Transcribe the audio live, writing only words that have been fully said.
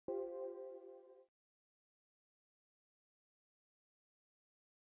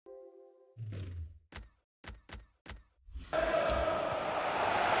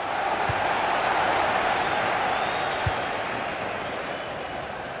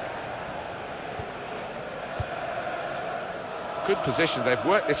good position. They've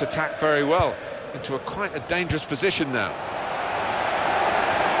worked this attack very well into quite a dangerous position now.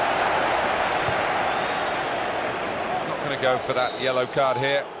 Not going to go for that yellow card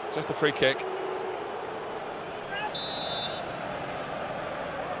here, just a free kick.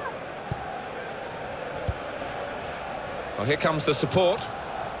 Well, here comes the support.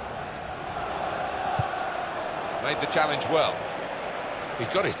 Made the challenge well. He's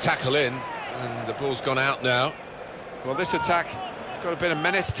got his tackle in, and the ball's gone out now. Well, this attack has got a bit of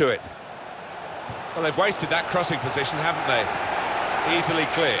menace to it. Well, they've wasted that crossing position, haven't they? Easily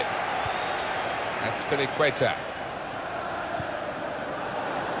cleared. That's Queta.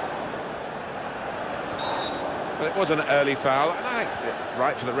 But it was an early foul, and I think it's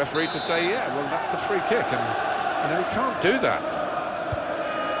right for the referee to say, yeah, well, that's a free kick, and you know, he can't do that.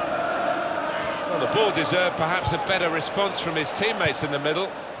 Well, the ball deserved perhaps a better response from his teammates in the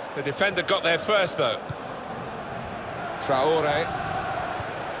middle. The defender got there first, though. Traore.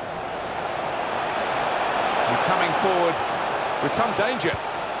 He's coming forward with some danger.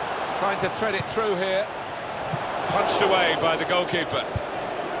 Trying to thread it through here. Punched away by the goalkeeper.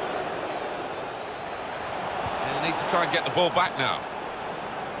 They'll need to try and get the ball back now.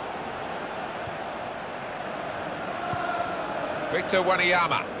 Victor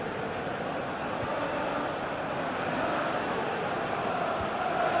Wanyama.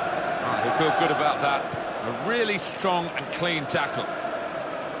 Oh, he'll feel good about that. A really strong and clean tackle.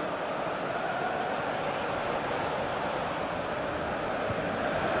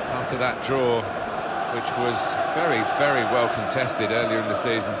 After that draw, which was very, very well contested earlier in the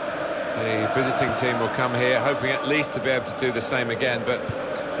season, the visiting team will come here hoping at least to be able to do the same again, but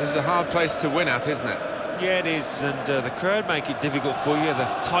this is a hard place to win at, isn't it? Yeah, it is, and the crowd make it difficult for you.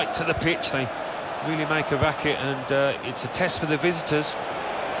 They're tight to the pitch, they really make a racket, and it's a test for the visitors.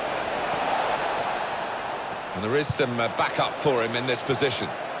 And there is some backup for him in this position.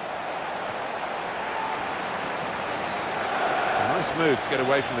 A nice move to get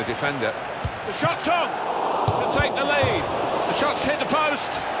away from the defender. The shot's on to take the lead. The shot's hit the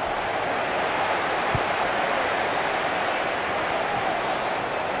post.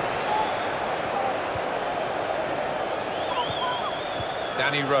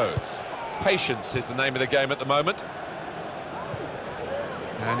 Danny Rose. Patience is the name of the game at the moment.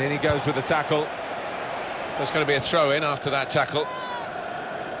 And in he goes with the tackle. There's going to be a throw-in after that tackle.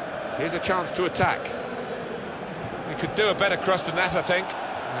 Here's a chance to attack. He could do a better cross than that, I think.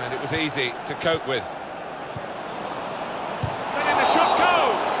 And it was easy to cope with. Letting the shot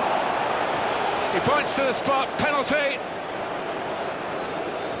go! He points to the spot, penalty.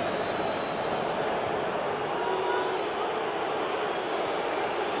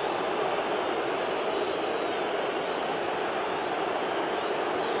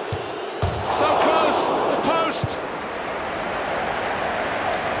 So close, the post.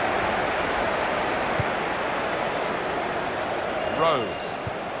 Rose.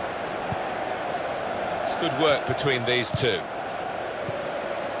 It's good work between these two.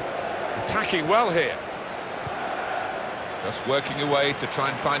 Attacking well here. Just working away to try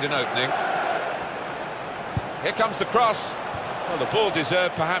and find an opening. Here comes the cross. Well, the ball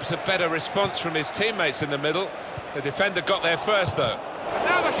deserved perhaps a better response from his teammates in the middle. The defender got there first, though. And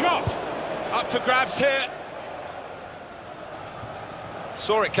now the shot! Up for grabs here.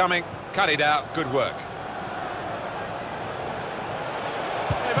 Saw it coming, cut it out, good work.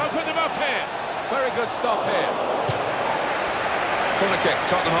 They've opened them up here. Very good stop here. Corner kick,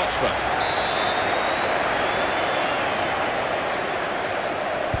 Tottenham Hotspur.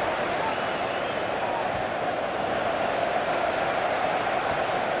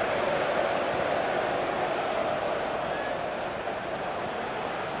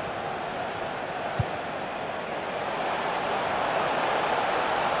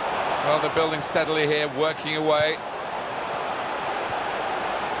 Well, they're building steadily here, working away.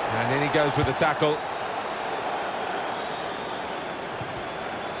 And in he goes with the tackle.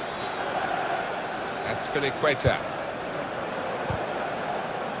 That's Queta.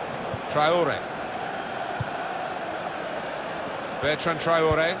 Traore. Bertrand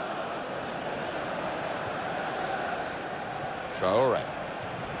Traore. Traore.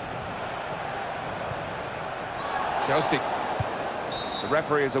 Chelsea. The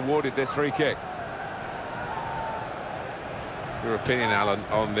referee has awarded this free kick. Your opinion, Alan,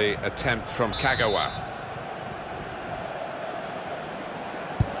 on the attempt from Kagawa?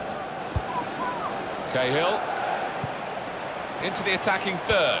 Cahill. Into the attacking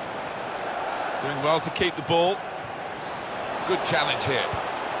third. Doing well to keep the ball. Good challenge here.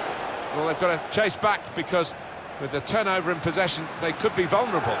 Well, they've got to chase back because with the turnover in possession, they could be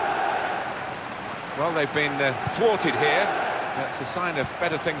vulnerable. Well, they've been thwarted here. That's a sign of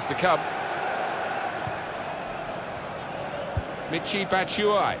better things to come. Michy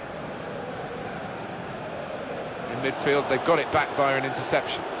Batshuayi. In midfield, they've got it back via an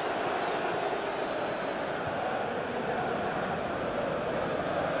interception.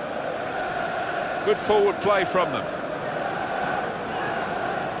 Good forward play from them.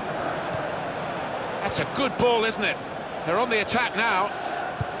 That's a good ball, isn't it? They're on the attack now.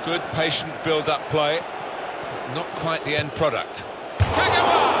 Good, patient build-up play. Not quite the end product.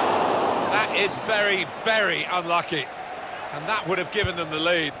 Kagawa! That is very, very unlucky. And that would have given them the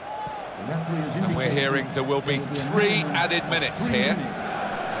lead. And we're hearing there will be 3 added minutes here.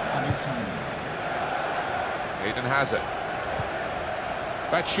 Eden Hazard.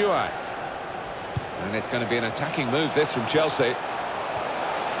 Batshuayi. And it's going to be an attacking move, this, from Chelsea.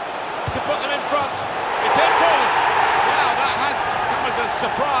 To put them in front. It's in for them. Wow, that has come as a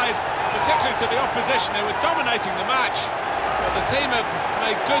surprise, particularly to the opposition. They were dominating the match. But the team have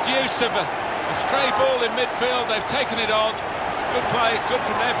made good use of a stray ball in midfield. They've taken it on. Good play, good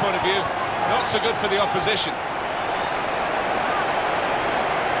from their point of view. Not so good for the opposition.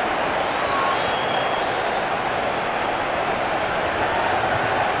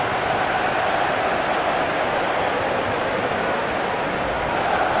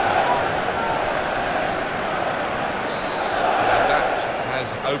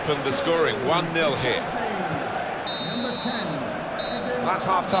 Opened the scoring, 1-0 here. Number 10. That's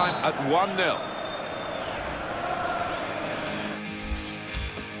half-time at 1-0.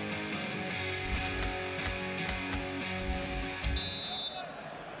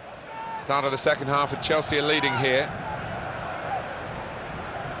 Start of the second half, and Chelsea are leading here.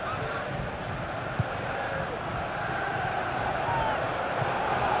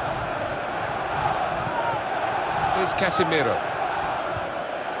 Here's Casemiro.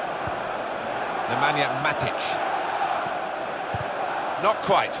 Nemanja Matic. Not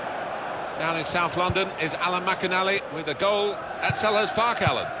quite. Down in South London is Alan McInally with a goal at Selhurst Park,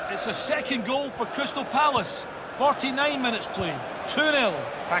 Alan. It's a second goal for Crystal Palace. 49 minutes played. 2-0.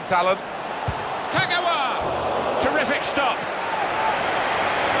 Thanks, Alan. Kagawa! Terrific stop.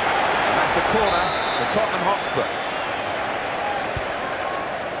 And that's a corner for Tottenham Hotspur.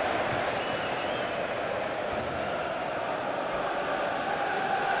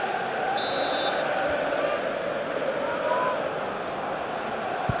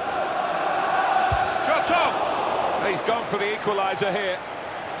 He's gone for the equaliser here.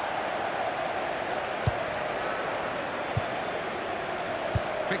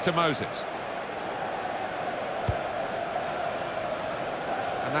 Victor Moses.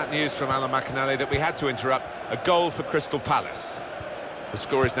 And that news from Alan McInally that we had to interrupt. A goal for Crystal Palace. The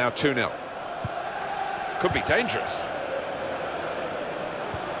score is now 2-0. Could be dangerous.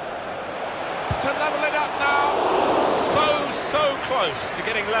 To level it up now. So close to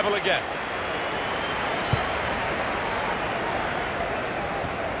getting level again.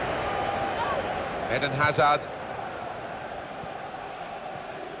 Eden Hazard.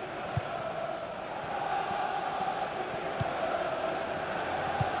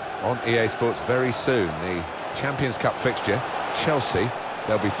 On EA Sports very soon, the Champions Cup fixture, Chelsea,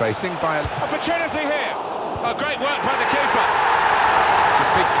 they'll be facing by an opportunity here. Oh, great work by the keeper. It's a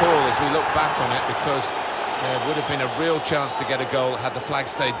big call as we look back on it, because there would have been a real chance to get a goal had the flag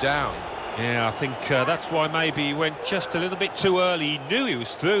stayed down. Yeah, I think that's why maybe he went just a little bit too early. He knew he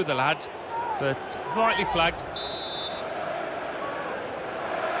was through, the lad, but rightly flagged.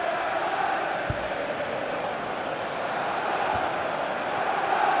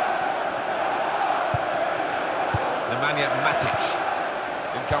 Nemanja Matic.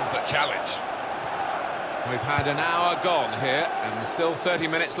 In comes the challenge. We've had an hour gone here, and still 30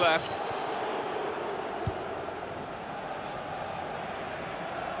 minutes left.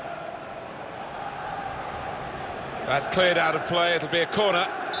 That's cleared out of play, it'll be a corner.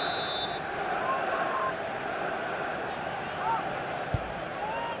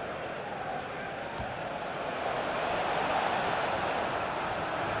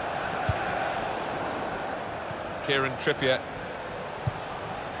 Kieran Trippier.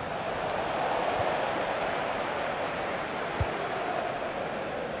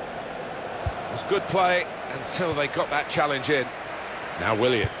 It was good play until they got that challenge in. Now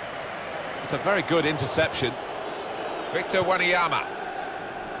Willian. It's a very good interception. Victor Wanyama.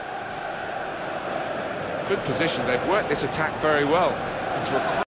 Good position, they've worked this attack very well into a